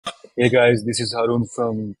Hey guys, this is Harun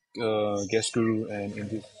from Guest Guru, and in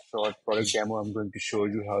this short product demo, I'm going to show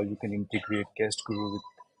you how you can integrate Guest Guru with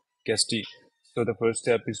Guesty. So the first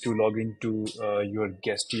step is to log into your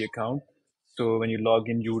Guesty account. So when you log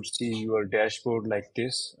in, you would see your dashboard like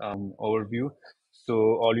this overview. So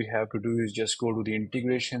all you have to do is just go to the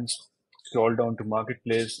integrations, scroll down to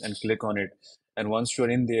Marketplace, and click on it. And once you're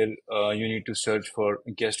in there, you need to search for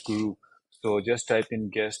Guest Guru. So just type in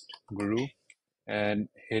Guest Guru and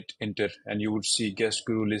hit enter, and you would see Guest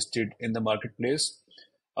Guru listed in the marketplace.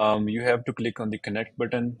 You have to click on the connect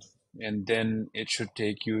button, and then it should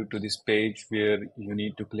take you to this page where you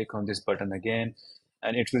need to click on this button again,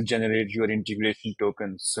 and it will generate your integration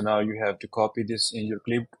tokens. So now you have to copy this in your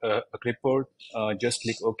clipboard. Just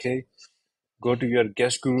click OK. Go to your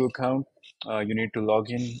Guest Guru account. You need to log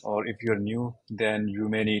in, or if you're new, then you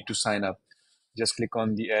may need to sign up. Just click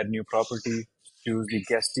on the add new property, choose the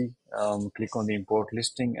Guesty, click on the import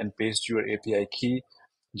listing and paste your API key.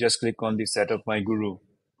 Just click on the setup my guru.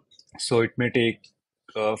 So it may take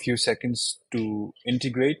a few seconds to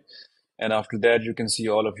integrate, and after that you can see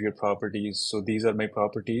all of your properties. So these are my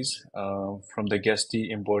properties from the Guesty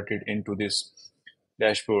imported into this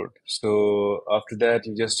dashboard. So after that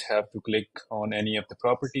you just have to click on any of the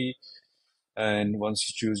property, and once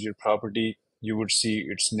you choose your property, you would see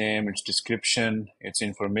its name, its description, its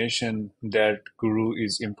information that Guru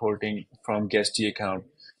is importing from Guesty account.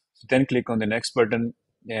 Then click on the next button,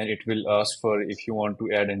 and it will ask for if you want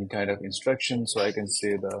to add any kind of instruction. So I can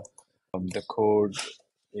say the code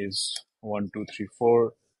is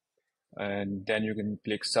 1234, and then you can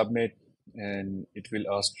click submit, and it will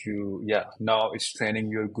ask you, yeah, now it's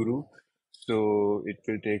training your guru. So it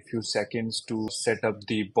will take few seconds to set up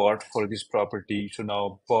the bot for this property. So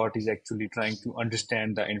now bot is actually trying to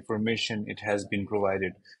understand the information it has been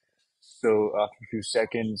provided. So after a few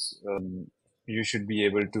seconds, you should be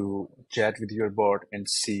able to chat with your bot and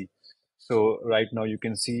see. So right now you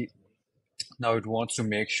can see, now it wants to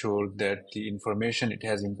make sure that the information it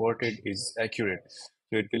has imported is accurate.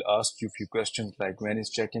 So it will ask you a few questions like when is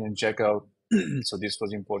check-in and check-out. So this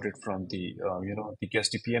was imported from the the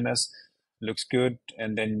Guesty PMS. Looks good,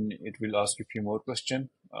 and then it will ask you a few more questions.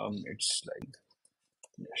 It's like,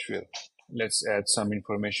 yeah, sure. Let's add some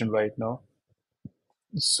information right now.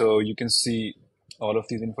 So you can see all of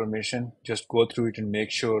these information. Just go through it and make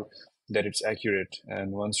sure that it's accurate.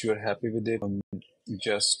 And once you are happy with it,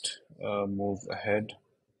 just move ahead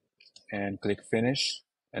and click finish.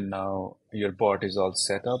 And now your bot is all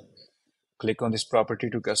set up. Click on this property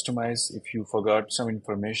to customize. If you forgot some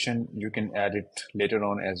information, you can add it later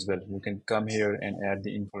on as well. You can come here and add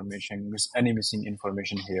the information, any missing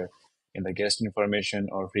information here in the guest information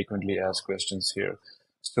or frequently asked questions here.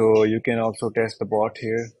 So you can also test the bot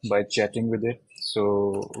here by chatting with it.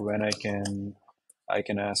 So when I can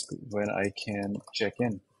ask when I can check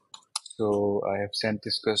in. So I have sent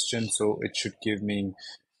this question, so it should give me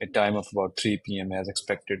a time of about 3 p.m. as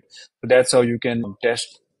expected. So that's how you can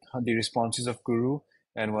test the responses of Guru.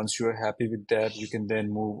 And once you are happy with that, you can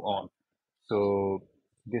then move on. So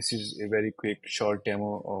this is a very quick short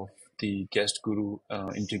demo of the Guest Guru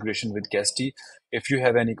integration with Guesty. If you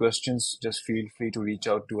have any questions, just feel free to reach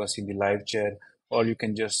out to us in the live chat, or you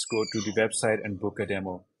can just go to the website and book a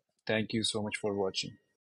demo. Thank you so much for watching.